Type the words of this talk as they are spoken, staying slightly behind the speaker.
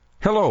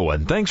Hello,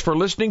 and thanks for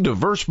listening to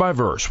Verse by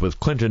Verse with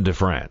Clinton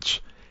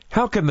DeFrance.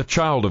 How can the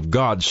child of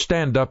God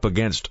stand up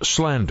against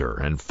slander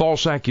and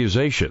false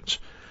accusations?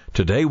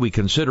 Today we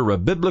consider a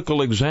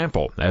biblical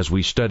example as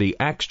we study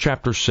Acts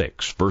chapter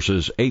 6,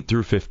 verses 8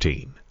 through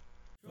 15.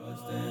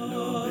 Trust and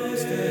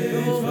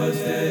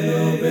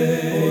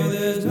obey, for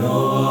there's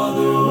no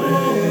other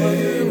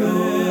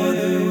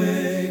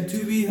way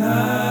to be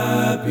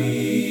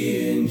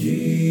happy in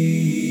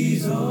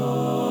Jesus,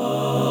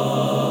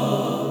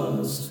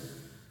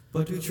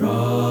 but to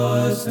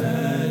trust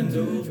and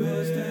obey.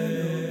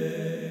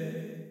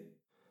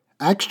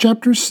 Acts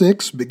chapter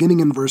 6, beginning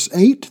in verse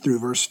 8 through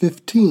verse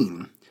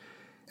 15.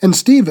 And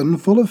Stephen,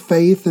 full of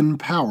faith and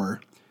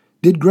power,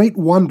 did great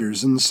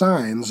wonders and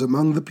signs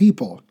among the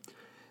people.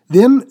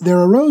 Then there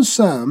arose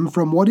some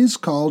from what is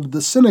called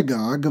the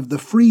synagogue of the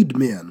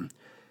freedmen,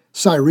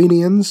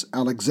 Cyrenians,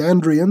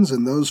 Alexandrians,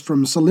 and those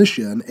from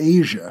Cilicia and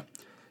Asia,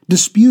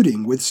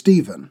 disputing with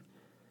Stephen.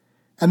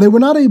 And they were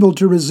not able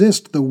to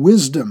resist the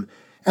wisdom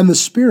and the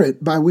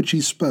spirit by which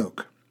he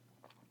spoke.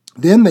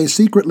 Then they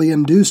secretly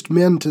induced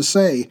men to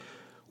say,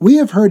 "We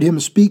have heard him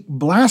speak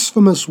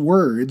blasphemous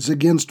words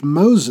against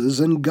Moses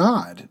and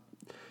God."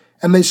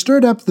 And they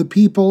stirred up the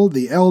people,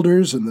 the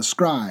elders, and the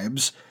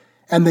scribes,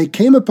 and they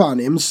came upon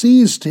him,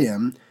 seized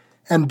him,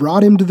 and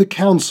brought him to the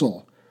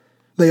council.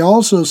 They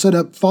also set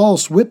up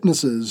false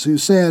witnesses, who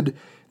said,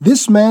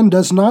 "This man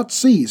does not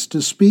cease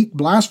to speak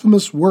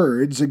blasphemous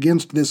words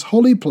against this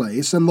holy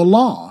place and the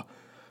law.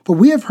 For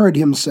we have heard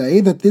him say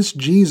that this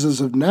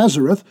Jesus of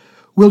Nazareth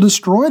will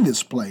destroy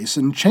this place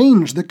and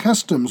change the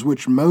customs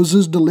which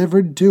Moses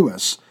delivered to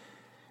us."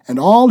 And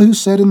all who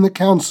sat in the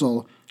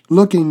council,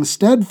 looking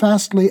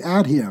steadfastly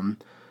at him,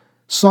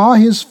 saw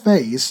his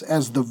face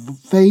as the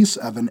face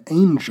of an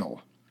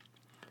angel.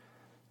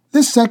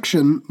 This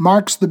section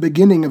marks the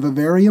beginning of a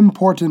very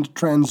important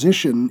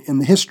transition in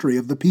the history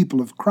of the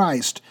people of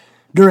Christ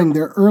during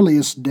their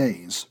earliest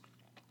days.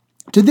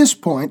 To this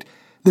point,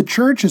 the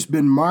church has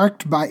been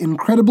marked by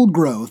incredible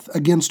growth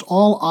against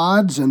all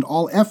odds and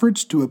all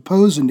efforts to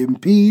oppose and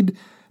impede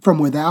from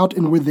without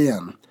and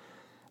within.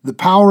 The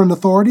power and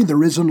authority of the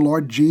risen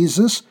Lord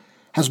Jesus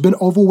has been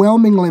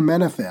overwhelmingly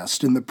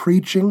manifest in the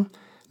preaching,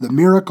 the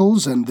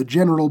miracles, and the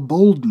general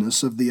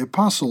boldness of the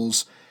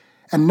apostles,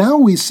 and now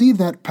we see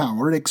that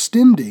power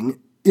extending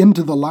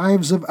into the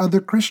lives of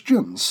other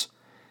Christians.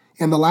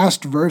 In the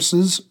last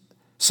verses,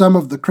 some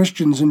of the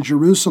Christians in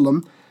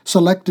Jerusalem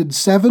selected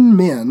 7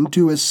 men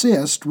to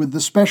assist with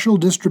the special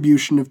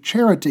distribution of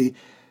charity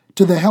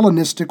to the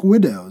Hellenistic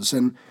widows,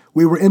 and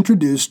we were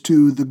introduced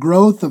to the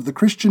growth of the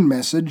Christian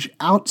message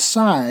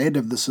outside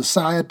of the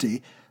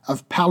society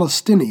of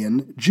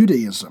Palestinian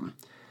Judaism.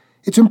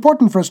 It's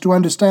important for us to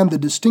understand the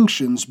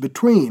distinctions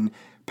between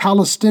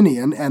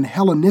Palestinian and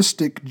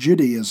Hellenistic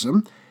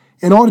Judaism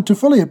in order to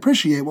fully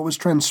appreciate what was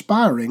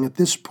transpiring at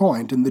this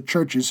point in the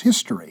church's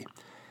history.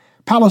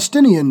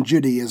 Palestinian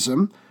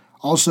Judaism,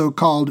 also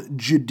called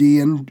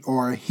Judean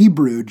or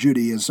Hebrew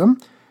Judaism,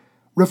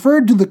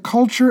 referred to the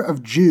culture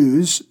of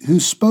Jews who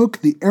spoke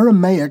the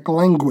Aramaic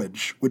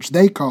language, which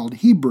they called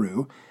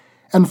Hebrew,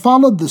 and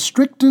followed the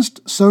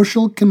strictest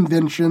social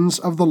conventions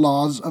of the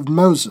laws of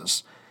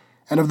Moses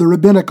and of the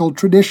rabbinical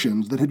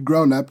traditions that had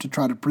grown up to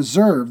try to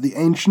preserve the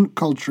ancient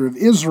culture of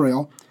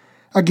Israel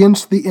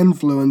against the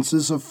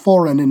influences of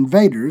foreign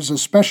invaders,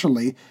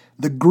 especially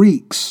the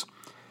Greeks.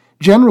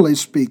 Generally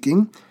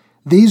speaking,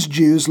 these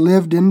Jews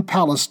lived in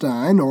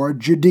Palestine or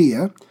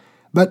Judea,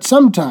 but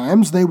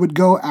sometimes they would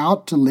go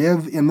out to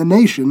live in the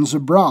nations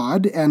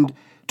abroad, and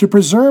to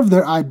preserve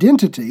their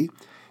identity,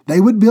 they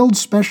would build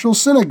special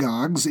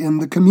synagogues in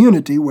the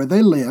community where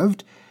they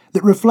lived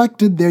that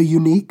reflected their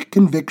unique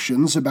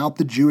convictions about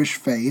the Jewish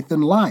faith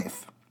and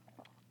life.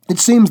 It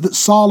seems that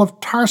Saul of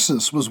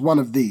Tarsus was one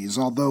of these.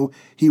 Although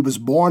he was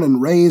born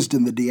and raised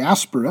in the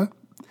diaspora,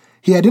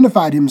 he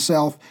identified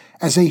himself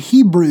as a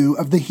Hebrew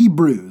of the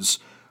Hebrews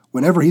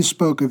whenever he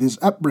spoke of his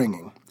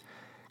upbringing.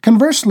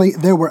 Conversely,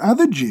 there were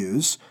other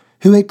Jews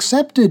who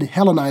accepted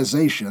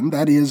Hellenization,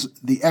 that is,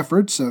 the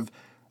efforts of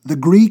the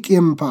Greek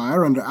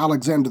Empire under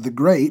Alexander the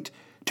Great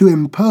to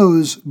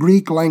impose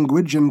Greek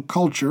language and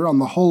culture on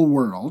the whole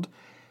world.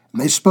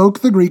 And they spoke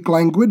the Greek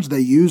language,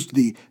 they used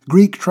the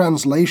Greek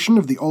translation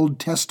of the Old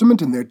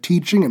Testament in their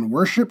teaching and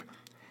worship,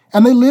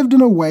 and they lived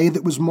in a way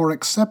that was more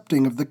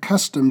accepting of the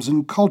customs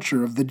and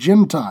culture of the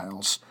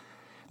Gentiles.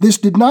 This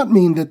did not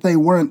mean that they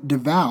weren't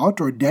devout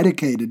or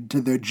dedicated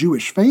to their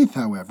Jewish faith,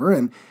 however,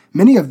 and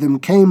many of them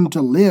came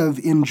to live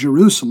in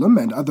Jerusalem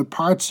and other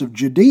parts of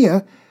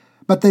Judea,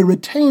 but they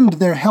retained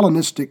their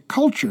Hellenistic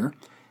culture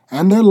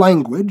and their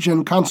language,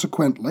 and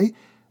consequently,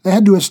 they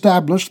had to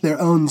establish their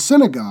own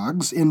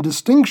synagogues in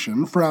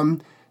distinction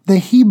from the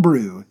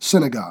Hebrew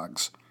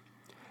synagogues.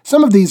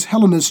 Some of these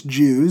Hellenist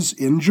Jews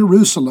in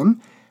Jerusalem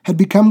had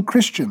become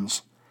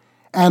Christians,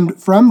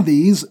 and from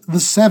these the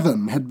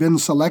 7 had been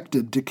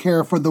selected to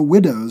care for the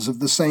widows of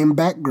the same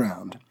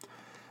background.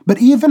 But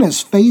even as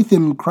faith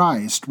in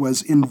Christ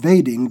was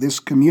invading this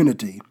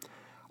community,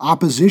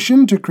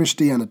 opposition to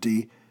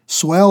Christianity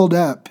swelled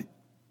up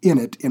in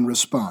it in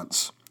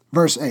response.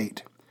 Verse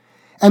 8,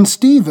 And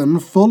Stephen,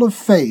 full of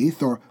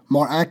faith, or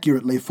more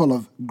accurately, full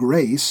of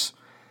grace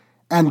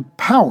and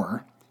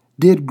power,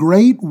 did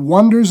great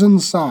wonders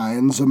and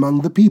signs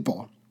among the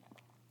people.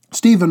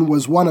 Stephen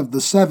was one of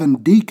the 7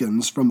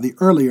 deacons from the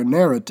earlier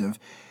narrative.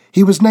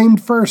 He was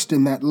named first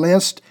in that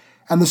list,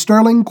 and the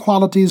sterling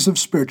qualities of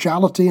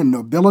spirituality and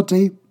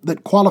nobility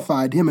that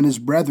qualified him and his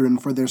brethren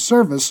for their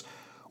service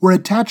were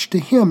attached to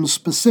him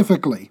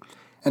specifically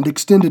and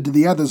extended to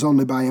the others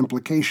only by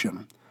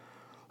implication.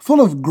 Full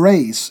of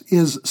grace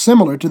is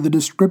similar to the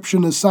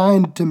description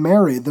assigned to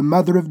Mary, the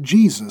mother of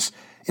Jesus,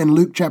 in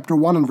Luke chapter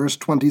 1 and verse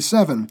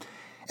 27,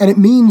 and it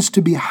means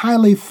to be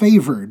highly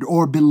favored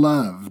or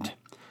beloved.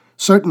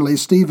 Certainly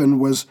Stephen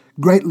was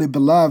greatly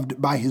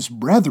beloved by his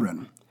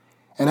brethren,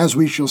 and as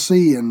we shall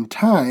see in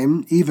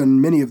time, even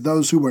many of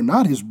those who were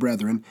not his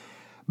brethren.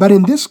 But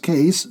in this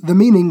case, the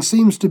meaning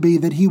seems to be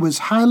that he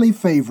was highly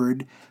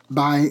favored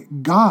by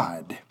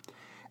God,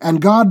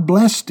 and God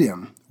blessed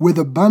him with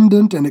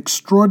abundant and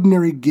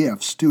extraordinary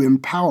gifts to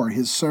empower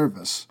his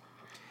service.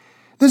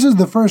 This is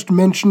the first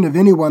mention of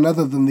anyone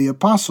other than the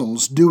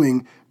apostles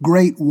doing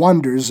great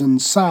wonders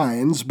and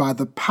signs by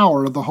the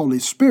power of the Holy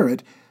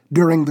Spirit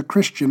during the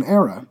Christian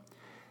era.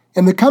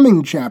 In the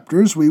coming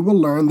chapters, we will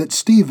learn that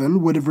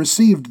Stephen would have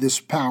received this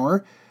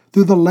power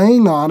through the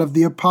laying on of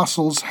the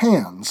apostles'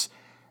 hands,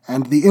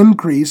 and the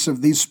increase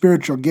of these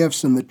spiritual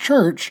gifts in the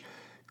church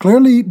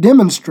clearly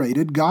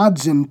demonstrated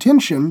God's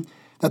intention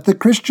that the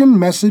Christian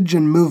message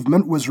and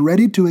movement was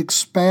ready to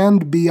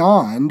expand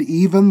beyond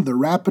even the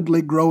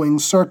rapidly growing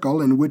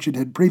circle in which it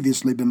had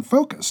previously been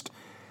focused.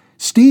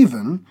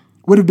 Stephen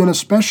would have been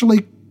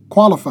especially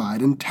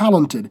qualified and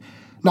talented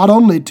not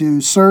only to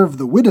serve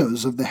the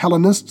widows of the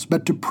Hellenists,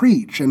 but to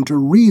preach and to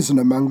reason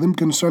among them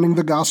concerning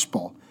the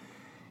gospel.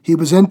 He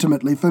was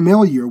intimately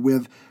familiar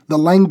with the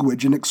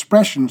language and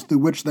expressions through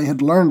which they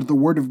had learned the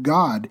Word of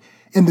God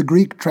in the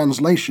Greek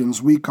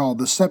translations we call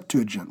the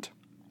Septuagint.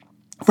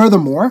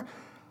 Furthermore,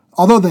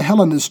 although the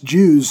Hellenist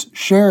Jews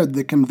shared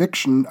the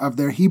conviction of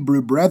their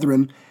Hebrew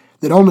brethren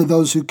that only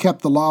those who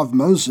kept the law of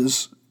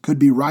Moses could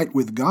be right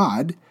with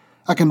God,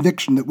 a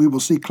conviction that we will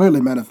see clearly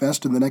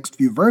manifest in the next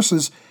few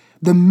verses,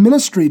 the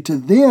ministry to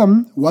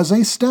them was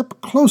a step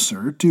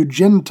closer to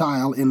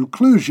Gentile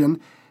inclusion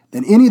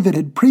than any that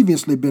had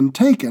previously been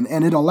taken,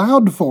 and it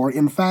allowed for,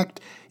 in fact,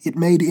 it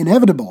made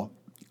inevitable,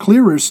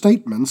 clearer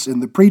statements in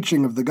the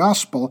preaching of the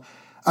gospel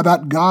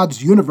about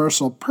God's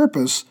universal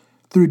purpose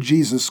through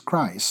Jesus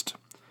Christ.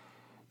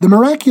 The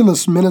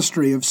miraculous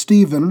ministry of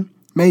Stephen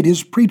made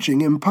his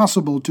preaching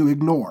impossible to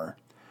ignore.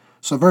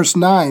 So verse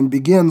 9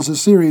 begins a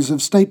series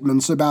of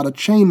statements about a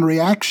chain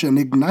reaction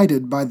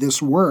ignited by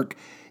this work,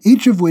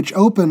 each of which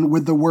open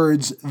with the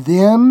words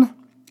then,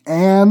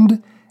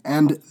 and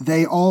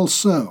they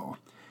also,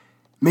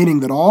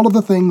 meaning that all of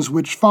the things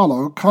which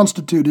follow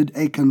constituted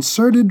a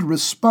concerted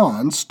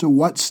response to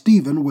what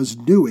Stephen was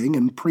doing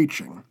and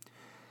preaching.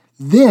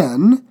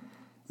 Then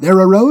there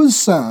arose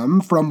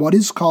some from what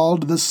is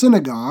called the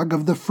synagogue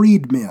of the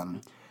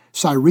freedmen,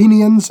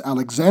 Cyrenians,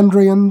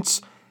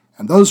 Alexandrians,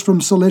 and those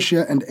from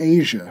Cilicia and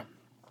Asia.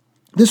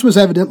 This was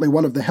evidently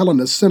one of the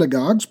Hellenist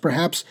synagogues,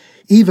 perhaps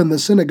even the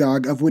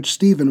synagogue of which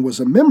Stephen was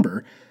a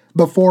member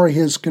before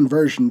his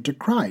conversion to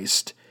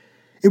Christ.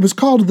 It was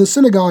called the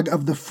synagogue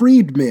of the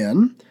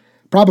freedmen,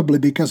 probably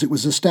because it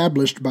was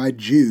established by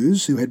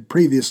Jews who had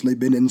previously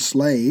been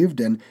enslaved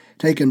and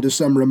taken to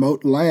some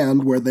remote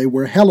land where they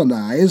were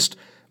Hellenized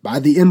by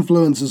the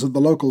influences of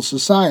the local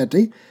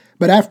society,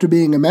 but after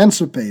being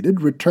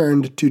emancipated,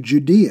 returned to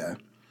Judea.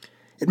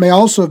 It may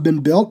also have been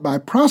built by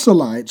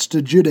proselytes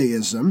to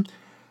Judaism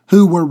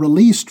who were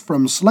released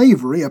from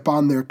slavery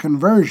upon their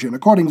conversion.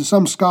 According to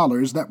some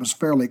scholars, that was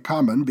fairly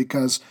common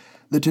because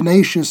the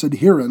tenacious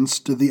adherence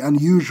to the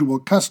unusual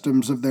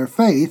customs of their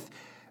faith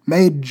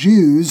made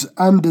Jews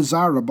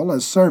undesirable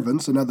as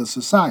servants in other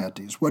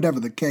societies. Whatever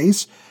the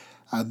case,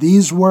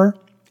 these were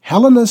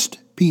Hellenist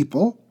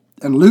people,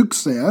 and Luke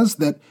says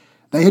that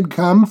they had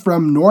come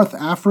from North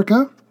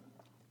Africa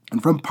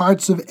and from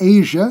parts of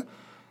Asia,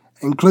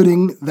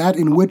 including that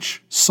in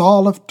which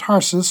Saul of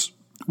Tarsus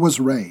was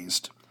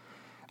raised.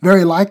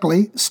 Very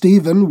likely,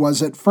 Stephen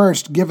was at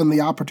first given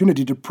the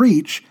opportunity to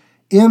preach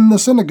in the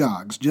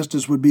synagogues, just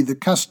as would be the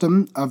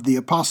custom of the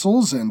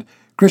apostles and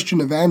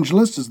Christian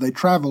evangelists as they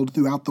traveled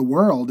throughout the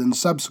world in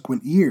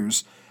subsequent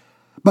years.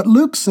 But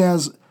Luke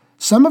says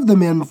some of the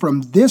men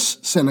from this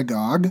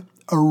synagogue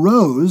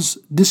arose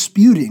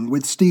disputing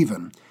with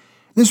Stephen.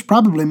 This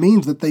probably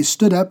means that they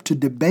stood up to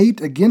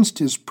debate against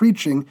his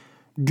preaching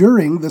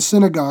during the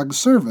synagogue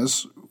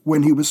service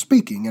when he was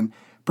speaking, and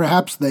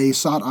perhaps they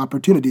sought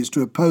opportunities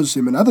to oppose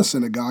him in other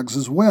synagogues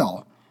as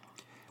well.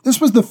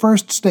 This was the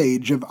first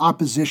stage of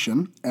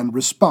opposition and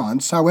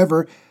response.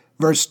 However,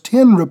 verse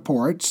 10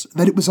 reports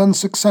that it was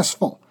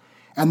unsuccessful,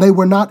 and they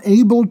were not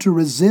able to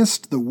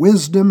resist the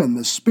wisdom and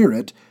the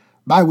spirit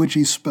by which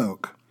he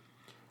spoke.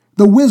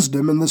 The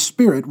wisdom and the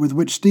spirit with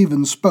which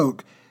Stephen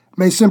spoke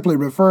may simply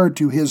refer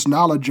to his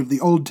knowledge of the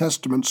Old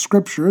Testament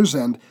scriptures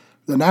and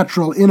the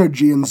natural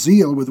energy and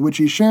zeal with which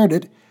he shared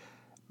it,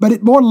 but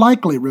it more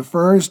likely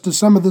refers to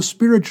some of the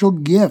spiritual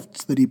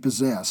gifts that he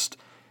possessed.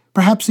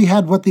 Perhaps he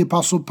had what the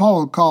Apostle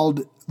Paul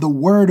called the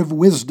word of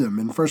wisdom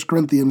in 1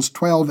 Corinthians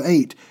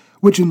 12:8,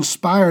 which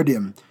inspired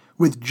him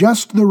with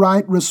just the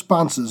right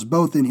responses,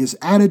 both in his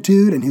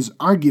attitude and his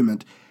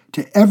argument,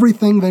 to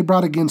everything they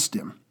brought against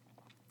him.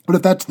 But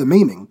if that's the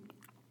meaning,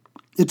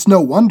 it's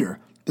no wonder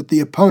that the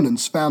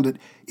opponents found it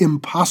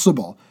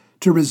impossible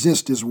to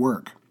resist his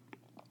work.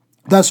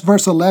 Thus,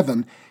 verse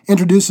 11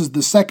 introduces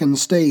the second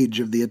stage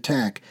of the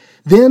attack.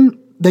 Then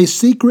they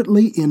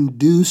secretly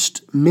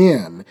induced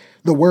men.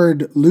 The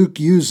word Luke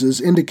uses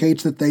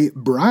indicates that they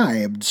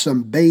bribed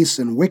some base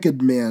and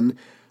wicked men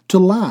to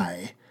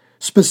lie,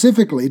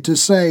 specifically to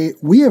say,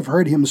 "We have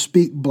heard him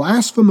speak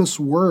blasphemous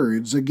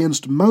words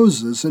against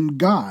Moses and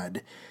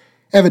God."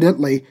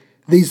 Evidently,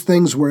 these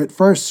things were at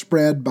first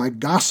spread by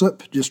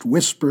gossip, just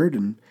whispered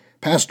and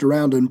passed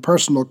around in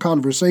personal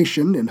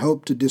conversation in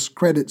hope to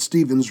discredit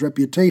Stephen's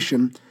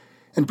reputation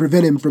and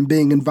prevent him from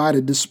being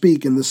invited to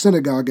speak in the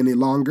synagogue any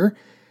longer.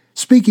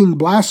 Speaking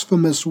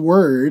blasphemous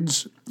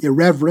words,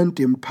 irreverent,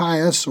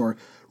 impious, or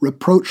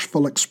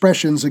reproachful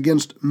expressions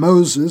against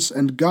Moses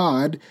and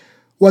God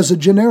was a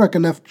generic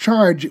enough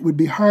charge it would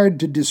be hard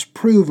to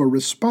disprove or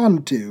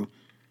respond to.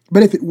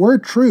 But if it were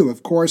true,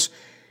 of course,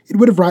 it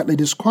would have rightly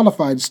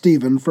disqualified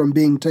Stephen from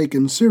being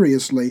taken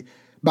seriously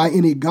by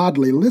any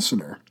godly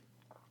listener.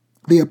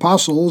 The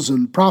apostles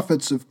and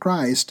prophets of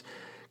Christ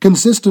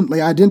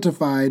consistently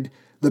identified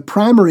the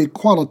primary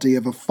quality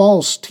of a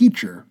false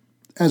teacher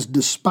as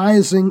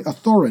despising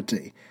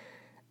authority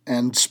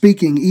and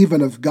speaking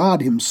even of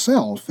God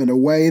himself in a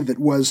way that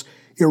was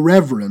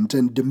irreverent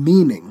and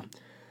demeaning.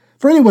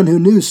 For anyone who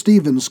knew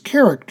Stephen's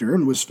character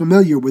and was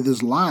familiar with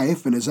his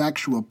life and his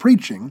actual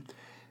preaching,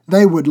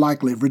 they would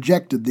likely have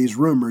rejected these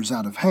rumors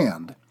out of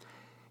hand.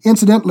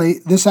 Incidentally,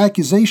 this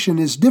accusation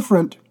is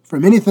different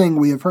from anything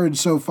we have heard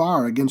so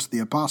far against the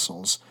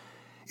apostles.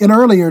 In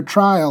earlier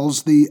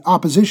trials, the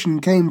opposition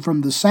came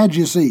from the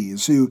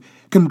Sadducees, who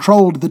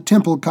controlled the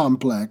temple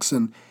complex,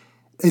 and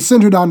they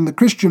centered on the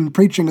Christian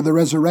preaching of the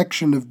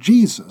resurrection of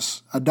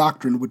Jesus, a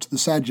doctrine which the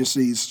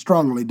Sadducees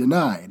strongly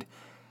denied.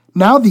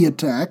 Now the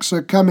attacks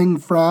are coming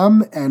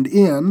from and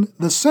in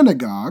the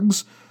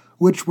synagogues,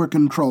 which were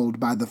controlled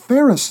by the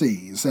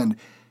Pharisees, and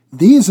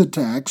these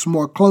attacks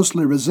more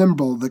closely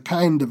resemble the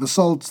kind of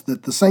assaults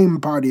that the same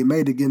party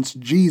made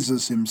against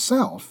Jesus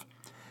himself.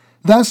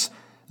 Thus,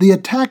 the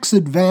attacks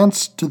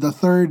advanced to the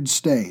third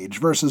stage,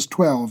 verses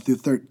 12 through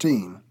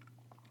 13.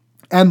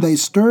 And they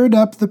stirred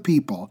up the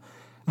people,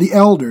 the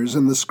elders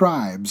and the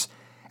scribes,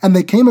 and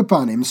they came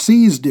upon him,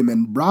 seized him,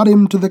 and brought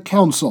him to the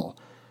council.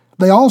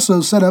 They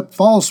also set up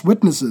false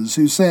witnesses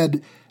who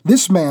said,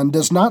 "This man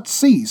does not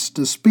cease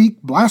to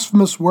speak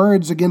blasphemous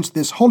words against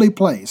this holy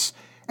place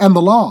and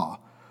the law.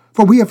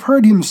 For we have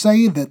heard him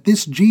say that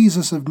this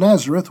Jesus of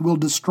Nazareth will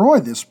destroy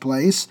this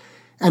place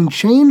and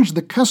change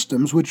the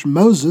customs which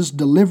Moses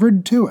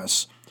delivered to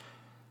us."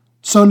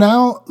 So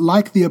now,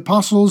 like the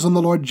apostles and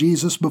the Lord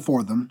Jesus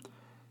before them,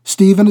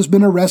 Stephen has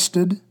been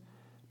arrested,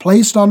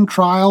 placed on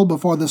trial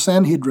before the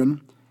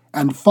Sanhedrin,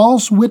 and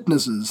false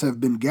witnesses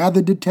have been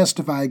gathered to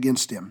testify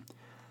against him.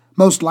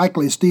 Most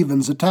likely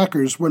Stephen's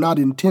attackers were not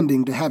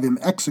intending to have him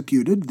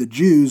executed. The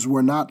Jews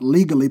were not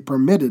legally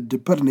permitted to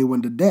put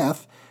anyone to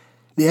death.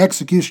 The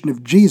execution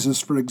of Jesus,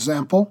 for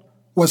example,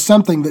 was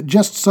something that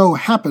just so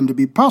happened to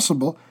be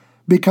possible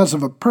because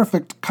of a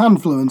perfect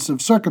confluence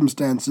of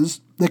circumstances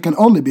that can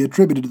only be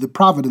attributed to the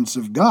providence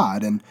of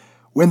God, and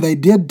when they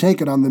did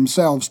take it on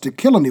themselves to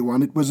kill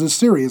anyone, it was a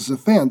serious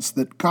offense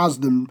that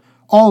caused them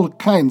all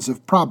kinds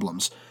of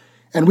problems,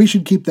 and we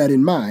should keep that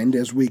in mind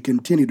as we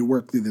continue to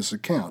work through this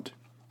account.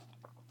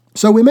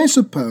 So we may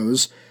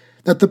suppose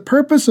that the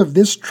purpose of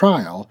this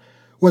trial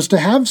was to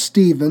have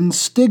Stephen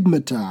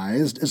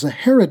stigmatized as a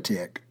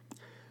heretic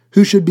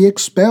who should be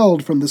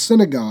expelled from the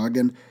synagogue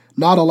and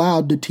not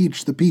allowed to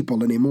teach the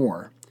people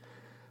anymore.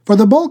 For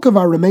the bulk of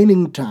our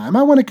remaining time,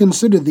 I want to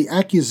consider the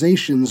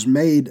accusations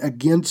made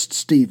against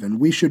Stephen.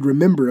 We should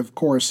remember, of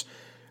course,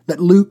 that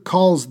Luke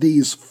calls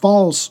these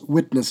false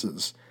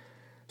witnesses.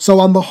 So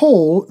on the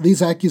whole,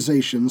 these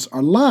accusations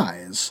are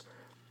lies.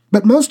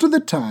 But most of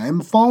the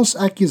time, false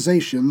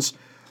accusations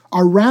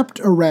are wrapped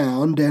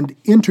around and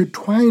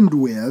intertwined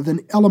with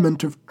an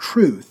element of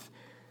truth.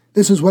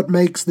 This is what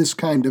makes this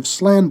kind of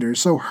slander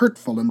so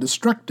hurtful and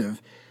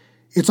destructive.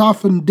 It's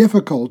often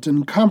difficult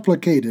and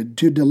complicated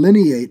to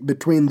delineate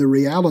between the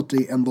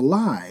reality and the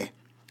lie.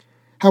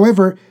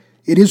 However,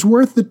 it is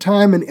worth the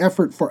time and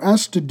effort for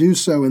us to do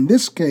so in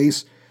this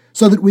case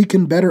so that we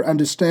can better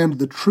understand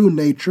the true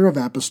nature of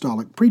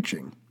apostolic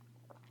preaching.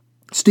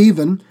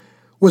 Stephen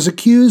was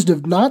accused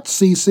of not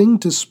ceasing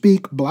to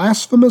speak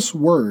blasphemous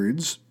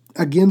words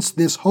against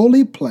this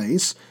holy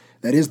place,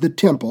 that is the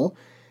temple,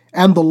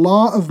 and the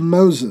law of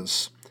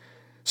Moses.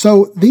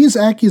 So these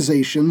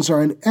accusations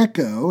are an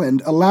echo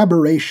and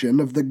elaboration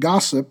of the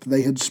gossip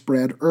they had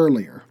spread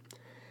earlier.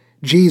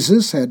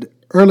 Jesus had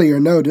earlier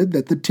noted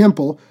that the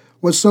temple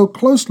was so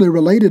closely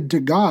related to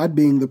God,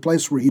 being the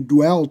place where he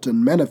dwelt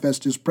and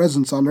manifested his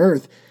presence on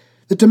earth,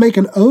 that to make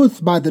an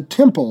oath by the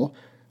temple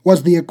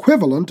was the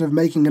equivalent of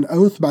making an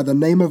oath by the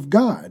name of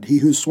God. He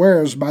who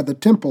swears by the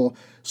temple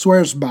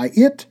swears by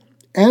it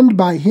and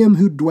by him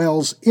who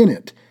dwells in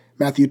it.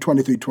 Matthew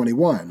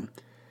 23:21.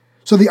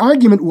 So the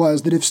argument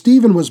was that if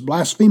Stephen was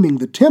blaspheming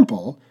the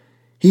temple,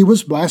 he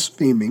was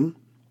blaspheming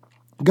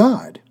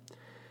God.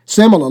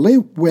 Similarly,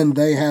 when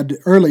they had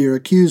earlier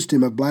accused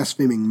him of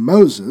blaspheming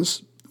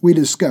Moses, we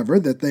discover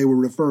that they were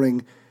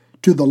referring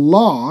to the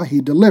law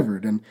he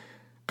delivered, and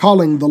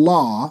calling the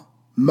law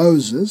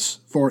Moses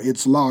for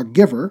its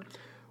lawgiver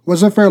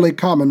was a fairly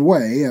common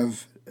way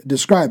of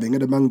describing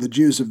it among the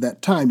Jews of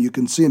that time. You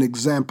can see an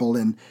example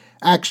in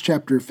Acts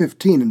chapter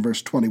 15 and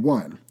verse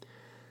 21.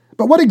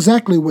 But what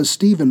exactly was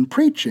Stephen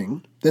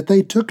preaching that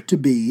they took to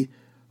be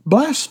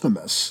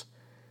blasphemous?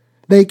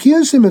 They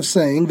accused him of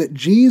saying that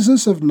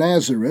Jesus of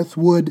Nazareth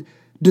would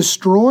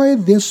destroy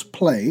this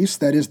place,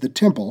 that is the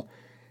temple,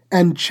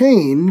 and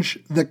change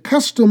the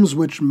customs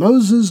which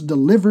Moses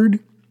delivered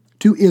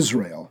to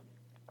Israel.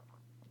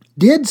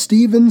 Did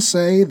Stephen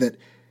say that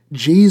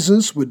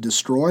Jesus would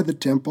destroy the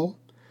temple?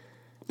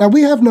 Now,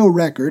 we have no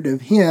record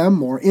of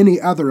him or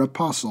any other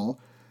apostle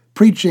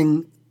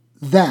preaching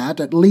that,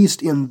 at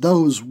least in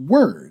those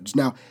words.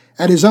 Now,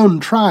 at his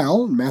own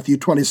trial, Matthew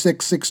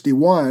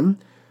 26:61,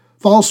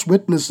 false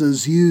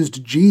witnesses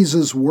used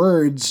Jesus'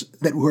 words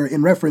that were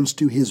in reference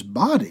to his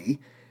body,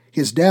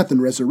 his death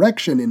and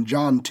resurrection in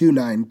John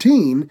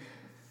 2:19,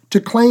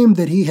 to claim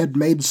that he had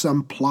made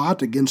some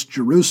plot against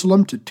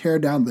Jerusalem to tear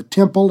down the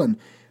temple and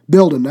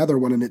build another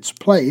one in its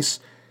place.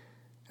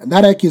 And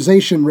that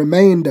accusation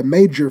remained a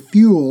major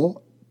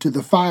fuel to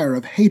the fire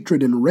of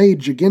hatred and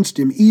rage against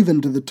him, even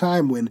to the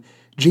time when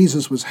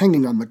Jesus was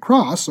hanging on the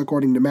cross,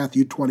 according to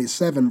Matthew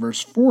 27,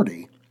 verse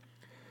 40.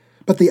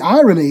 But the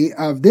irony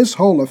of this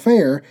whole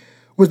affair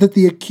was that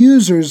the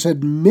accusers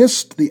had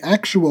missed the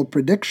actual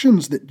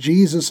predictions that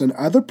Jesus and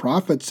other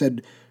prophets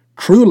had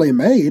truly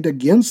made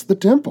against the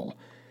temple,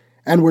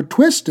 and were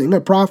twisting a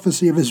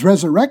prophecy of his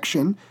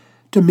resurrection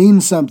to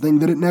mean something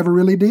that it never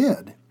really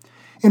did.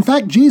 In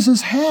fact,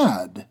 Jesus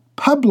had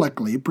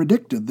publicly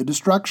predicted the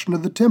destruction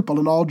of the temple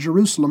and all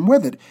Jerusalem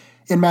with it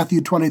in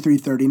Matthew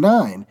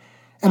 23:39,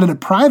 and in a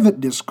private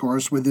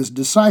discourse with his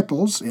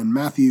disciples in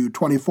Matthew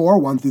 24,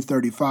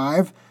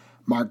 1-35,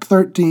 Mark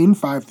 13,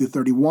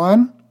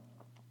 5-31,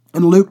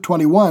 and Luke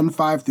 21,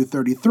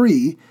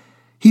 5-33,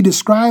 he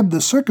described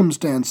the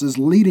circumstances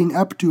leading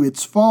up to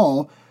its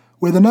fall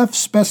with enough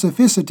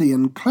specificity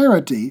and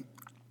clarity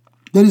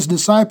that his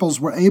disciples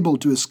were able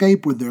to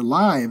escape with their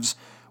lives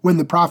when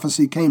the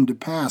prophecy came to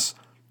pass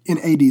in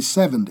AD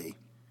 70.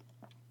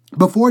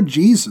 Before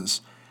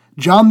Jesus,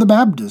 John the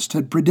Baptist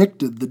had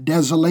predicted the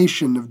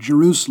desolation of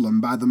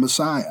Jerusalem by the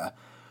Messiah,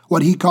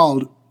 what he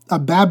called a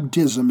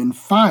baptism in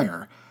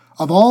fire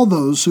of all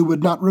those who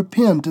would not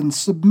repent and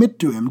submit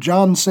to him.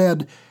 John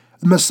said,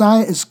 "The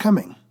Messiah is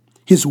coming.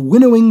 His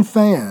winnowing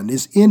fan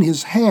is in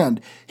his hand.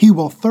 He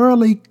will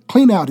thoroughly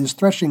clean out his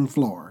threshing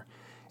floor,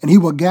 and he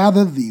will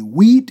gather the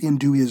wheat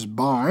into his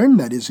barn,"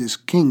 that is his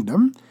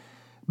kingdom,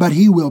 "but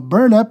he will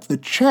burn up the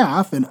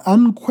chaff in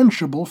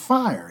unquenchable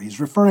fire." He's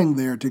referring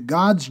there to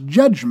God's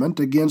judgment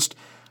against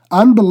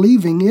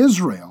unbelieving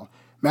Israel.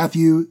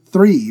 Matthew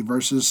 3,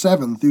 verses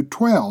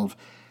 7-12.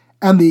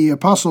 And the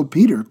Apostle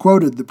Peter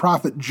quoted the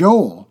prophet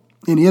Joel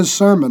in his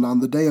sermon on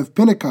the day of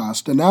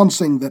Pentecost,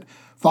 announcing that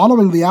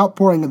following the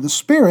outpouring of the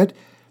Spirit,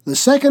 the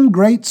second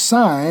great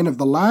sign of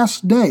the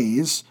last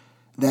days,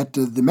 that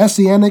the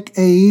Messianic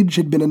age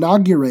had been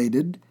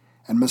inaugurated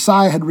and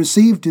Messiah had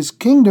received his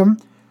kingdom,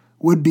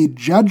 would be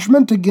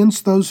judgment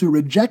against those who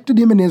rejected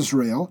him in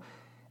Israel,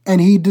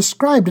 and he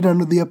described it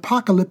under the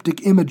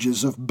apocalyptic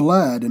images of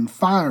blood and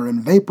fire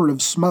and vapor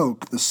of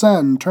smoke, the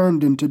sun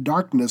turned into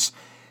darkness,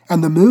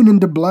 and the moon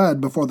into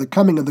blood before the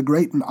coming of the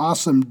great and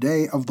awesome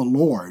day of the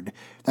Lord.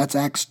 That's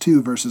Acts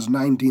 2, verses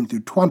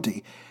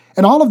 19-20.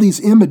 And all of these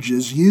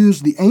images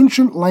use the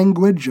ancient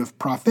language of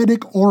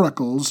prophetic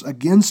oracles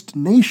against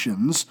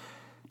nations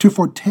to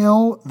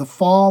foretell the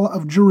fall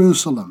of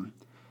Jerusalem.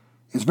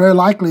 It's very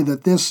likely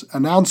that this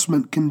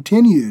announcement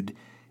continued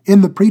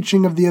in the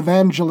preaching of the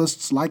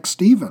evangelists like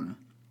Stephen.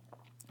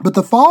 But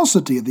the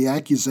falsity of the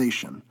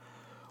accusation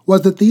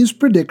was that these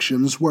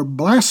predictions were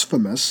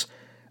blasphemous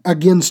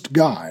against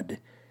God.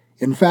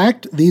 In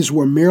fact, these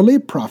were merely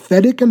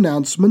prophetic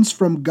announcements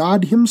from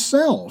God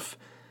himself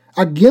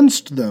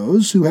against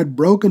those who had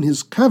broken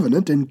his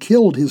covenant and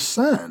killed his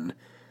son.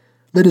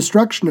 The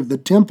destruction of the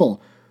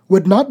temple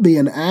would not be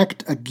an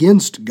act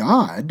against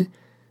God,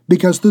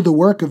 because through the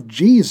work of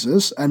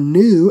Jesus, a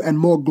new and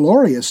more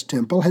glorious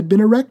temple had been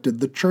erected,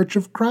 the Church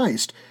of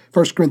Christ,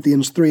 1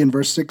 Corinthians 3 and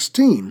verse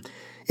 16.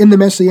 In the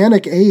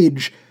Messianic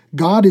age,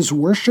 God is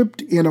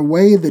worshipped in a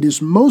way that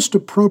is most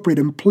appropriate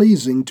and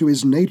pleasing to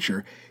his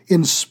nature,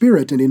 in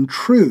spirit and in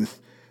truth,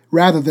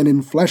 rather than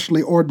in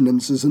fleshly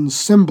ordinances and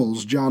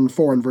symbols, John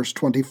 4 and verse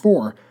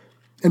 24.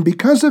 And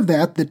because of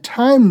that, the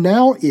time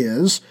now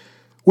is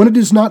when it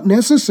is not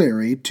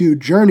necessary to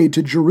journey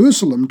to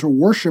Jerusalem to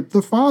worship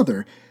the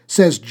Father,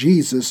 says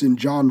Jesus in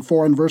John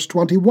 4 and verse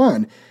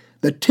 21.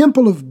 The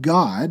temple of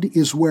God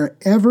is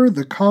wherever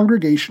the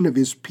congregation of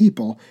his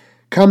people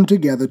come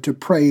together to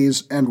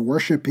praise and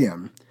worship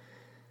him.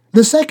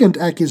 The second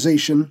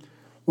accusation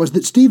was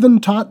that Stephen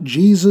taught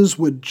Jesus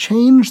would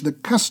change the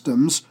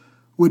customs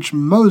which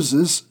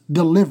Moses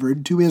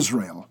delivered to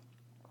Israel.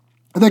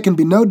 There can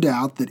be no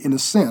doubt that, in a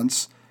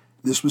sense,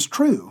 this was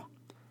true.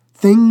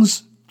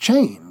 Things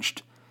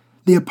changed.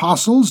 The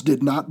apostles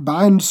did not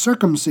bind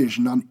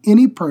circumcision on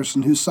any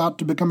person who sought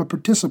to become a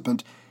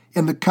participant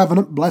in the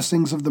covenant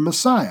blessings of the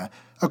Messiah,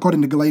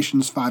 according to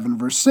Galatians 5 and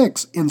verse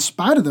 6, in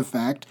spite of the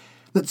fact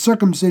that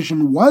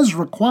circumcision was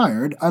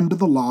required under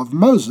the law of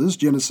Moses,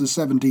 Genesis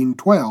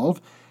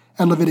 17:12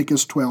 and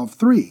Leviticus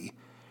 12:3.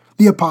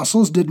 The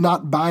apostles did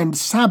not bind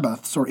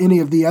Sabbaths or any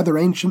of the other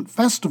ancient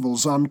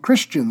festivals on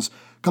Christians,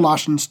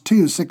 Colossians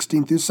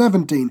 2:16 through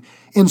 17,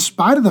 in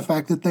spite of the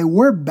fact that they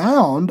were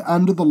bound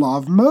under the law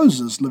of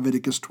Moses,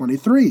 Leviticus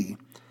 23.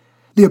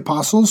 The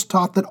apostles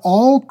taught that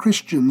all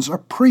Christians are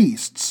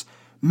priests,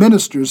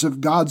 ministers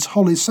of God's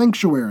holy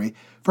sanctuary,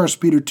 1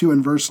 Peter 2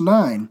 and verse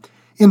 9,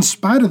 in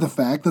spite of the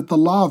fact that the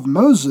law of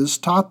Moses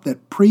taught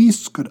that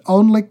priests could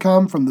only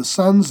come from the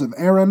sons of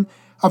Aaron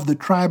of the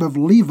tribe of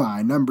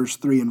Levi, Numbers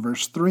 3 and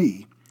verse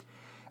 3.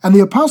 And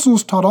the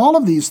apostles taught all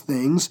of these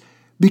things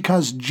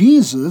because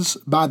Jesus,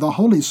 by the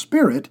Holy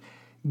Spirit,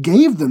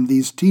 gave them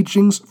these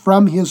teachings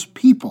from his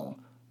people,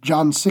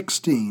 John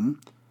 16,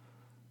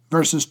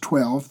 verses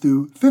 12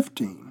 through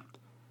 15.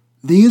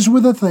 These were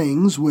the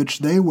things which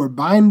they were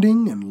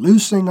binding and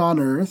loosing on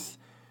earth,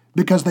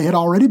 because they had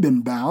already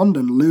been bound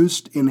and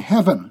loosed in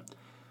heaven.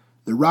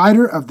 The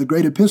writer of the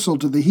great epistle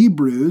to the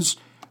Hebrews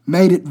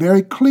made it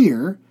very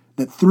clear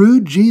that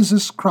through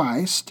Jesus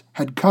Christ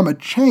had come a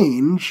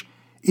change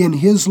in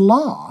his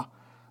law,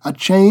 a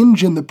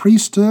change in the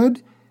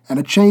priesthood, and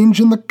a change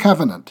in the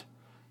covenant.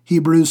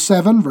 Hebrews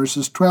 7,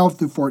 verses 12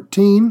 through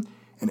 14,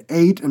 and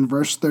 8 and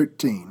verse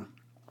 13.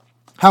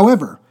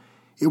 However,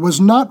 it was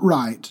not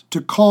right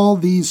to call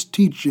these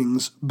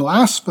teachings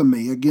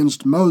blasphemy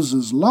against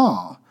Moses'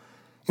 law.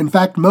 In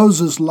fact,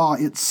 Moses' law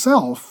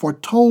itself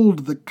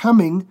foretold the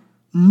coming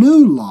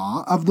new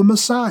law of the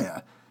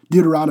Messiah,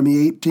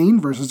 Deuteronomy 18,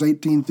 verses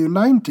 18 through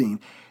 19,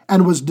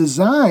 and was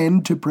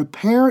designed to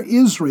prepare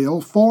Israel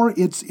for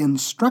its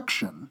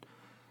instruction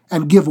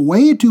and give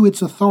way to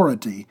its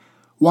authority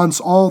once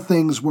all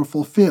things were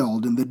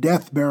fulfilled in the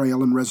death,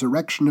 burial, and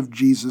resurrection of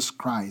Jesus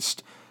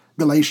Christ.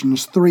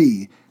 Galatians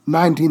 3,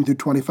 19 through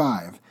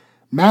 25,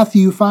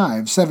 Matthew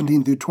 5,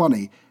 17 through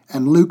 20,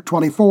 and Luke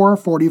 24,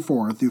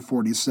 44 through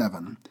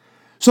 47.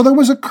 So there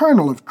was a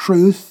kernel of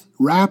truth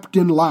wrapped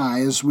in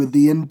lies with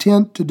the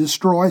intent to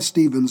destroy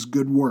Stephen's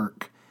good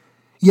work.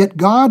 Yet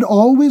God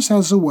always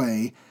has a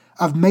way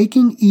of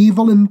making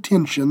evil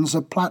intentions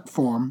a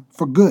platform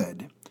for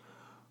good.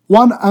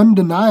 One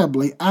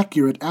undeniably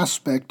accurate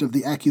aspect of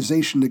the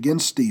accusation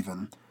against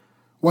Stephen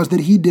was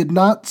that he did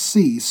not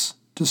cease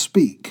to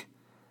speak.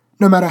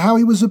 No matter how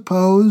he was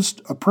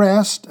opposed,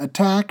 oppressed,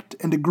 attacked,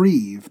 and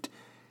aggrieved,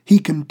 he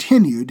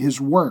continued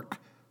his work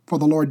for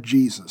the Lord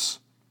Jesus.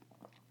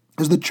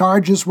 As the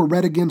charges were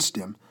read against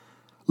him,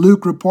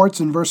 Luke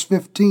reports in verse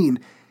 15,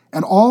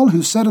 "And all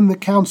who sat in the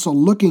council,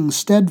 looking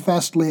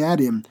steadfastly at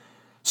him,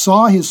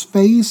 saw his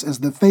face as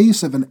the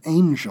face of an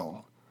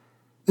angel."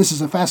 This is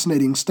a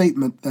fascinating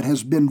statement that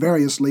has been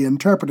variously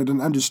interpreted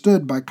and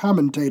understood by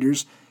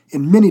commentators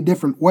in many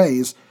different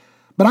ways,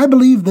 but I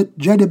believe that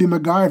J.W.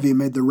 McGarvey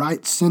made the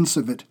right sense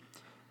of it.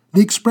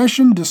 The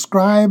expression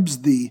describes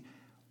the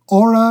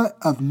aura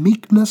of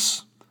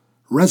meekness,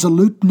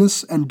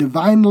 resoluteness, and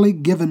divinely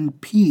given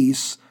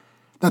peace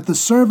that the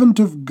servant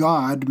of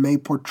God may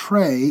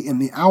portray in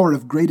the hour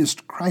of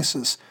greatest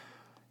crisis.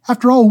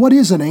 After all, what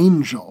is an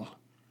angel?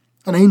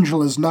 An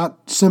angel is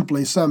not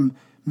simply some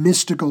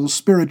mystical,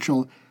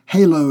 spiritual,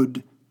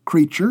 haloed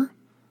creature.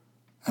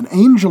 An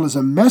angel is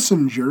a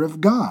messenger of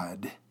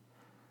God.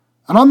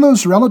 And on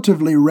those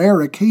relatively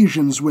rare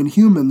occasions when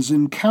humans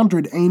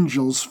encountered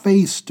angels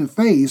face to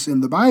face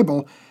in the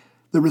Bible,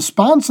 the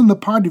response on the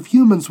part of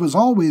humans was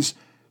always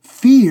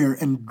fear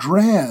and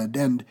dread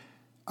and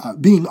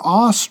being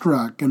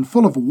awestruck and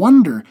full of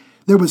wonder.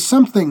 There was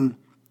something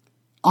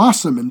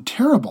awesome and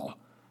terrible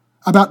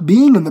about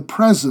being in the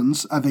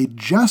presence of a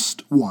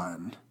just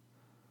one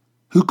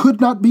who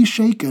could not be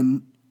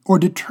shaken or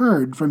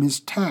deterred from his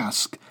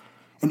task.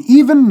 And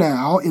even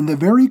now, in the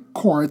very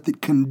court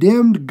that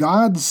condemned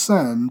God's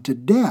Son to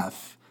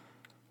death,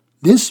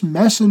 this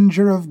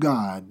messenger of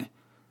God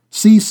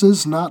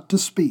ceases not to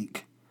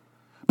speak,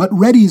 but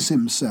readies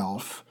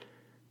himself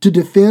to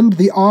defend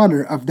the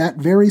honor of that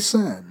very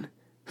Son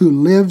who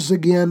lives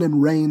again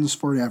and reigns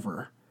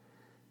forever,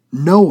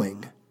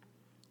 knowing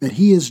that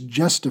he is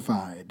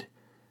justified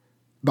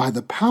by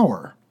the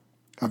power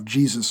of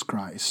Jesus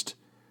Christ,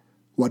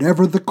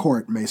 whatever the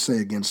court may say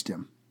against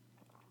him.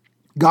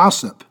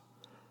 Gossip,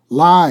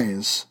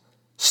 lies,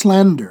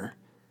 slander,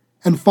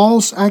 and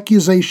false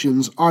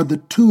accusations are the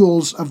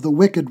tools of the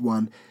wicked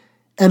one,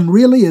 and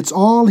really it's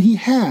all he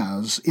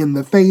has in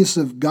the face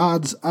of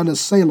God's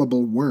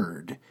unassailable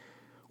word.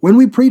 When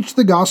we preach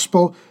the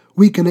gospel,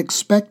 we can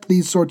expect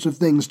these sorts of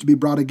things to be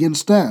brought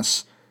against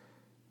us.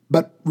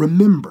 But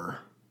remember,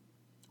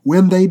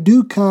 when they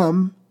do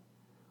come,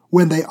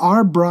 when they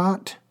are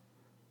brought,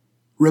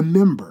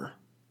 remember,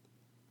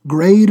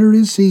 greater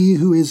is he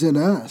who is in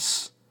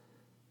us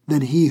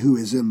than he who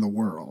is in the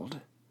world.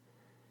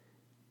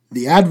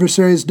 The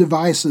adversary's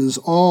devices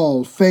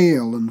all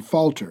fail and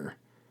falter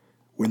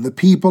when the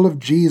people of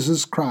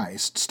Jesus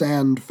Christ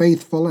stand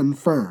faithful and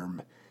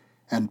firm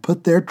and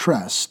put their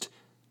trust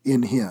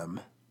in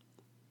him.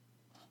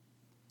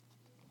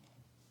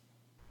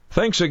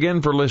 Thanks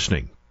again for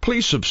listening.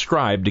 Please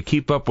subscribe to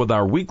keep up with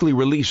our weekly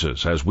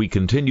releases as we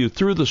continue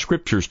through the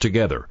Scriptures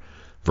together.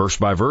 Verse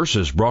by Verse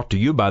is brought to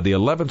you by the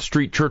 11th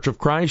Street Church of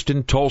Christ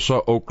in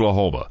Tulsa,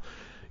 Oklahoma.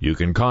 You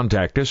can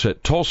contact us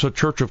at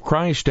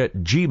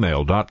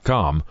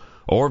tulsachurchofchrist@gmail.com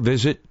or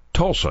visit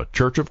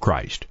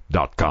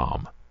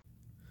tulsachurchofchrist.com.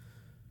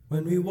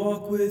 When we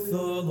walk with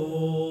the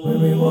Lord,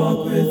 when we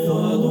walk with the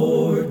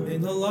Lord,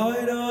 in the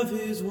light of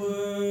his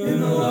word,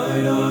 in the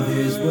light of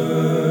his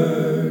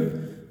word,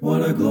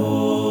 what a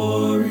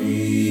glory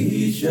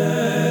he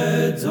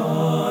sheds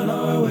on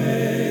our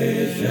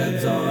way,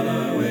 sheds on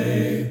our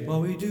way.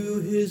 While we do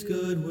his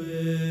good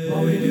will,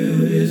 while we do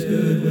his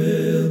good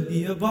will,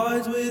 he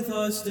abides with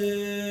us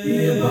still,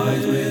 he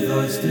abides with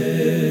us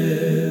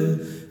still,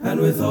 and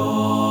with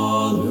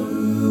all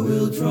who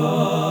will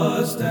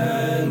trust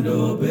and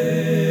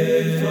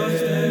obey,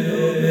 trust and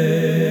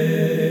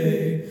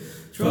obey,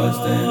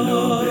 trust and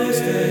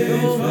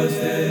obey,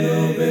 trust and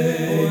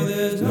obey, for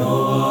there's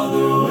no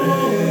other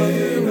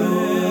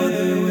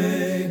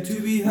way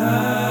to be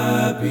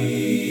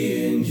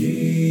happy in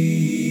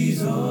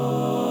Jesus,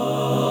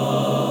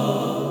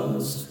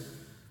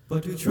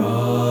 but to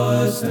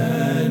trust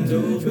and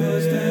obey.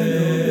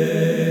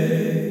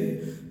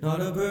 Not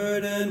a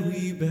burden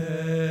we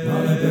bear,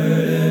 not a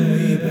burden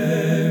we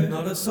bear,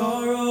 not a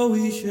sorrow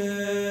we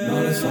share,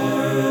 not a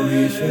sorrow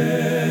we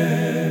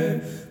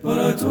share, but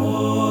our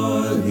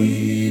toil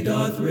he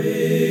doth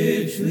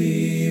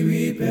richly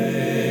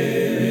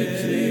repay,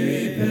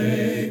 richly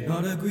repay.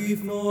 Not a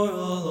grief nor a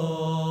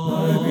loss,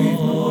 not a grief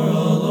nor a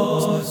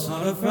loss,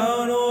 not a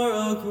frown or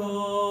a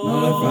cross,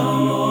 not a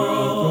frown nor a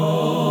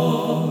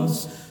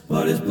cross,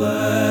 but is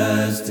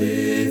blessed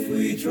if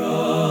we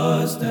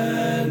trust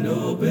and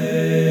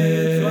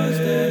obey,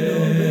 trust and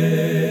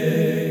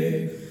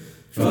obey,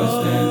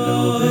 trust and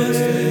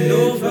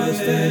obey,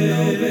 trust and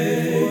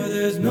obey, for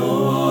there's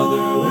no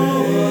other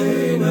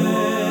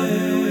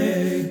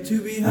way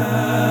to be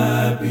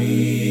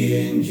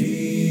happy in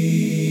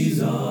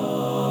Jesus,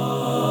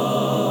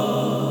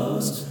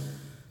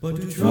 but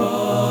to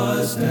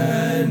trust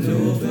and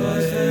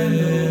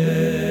obey.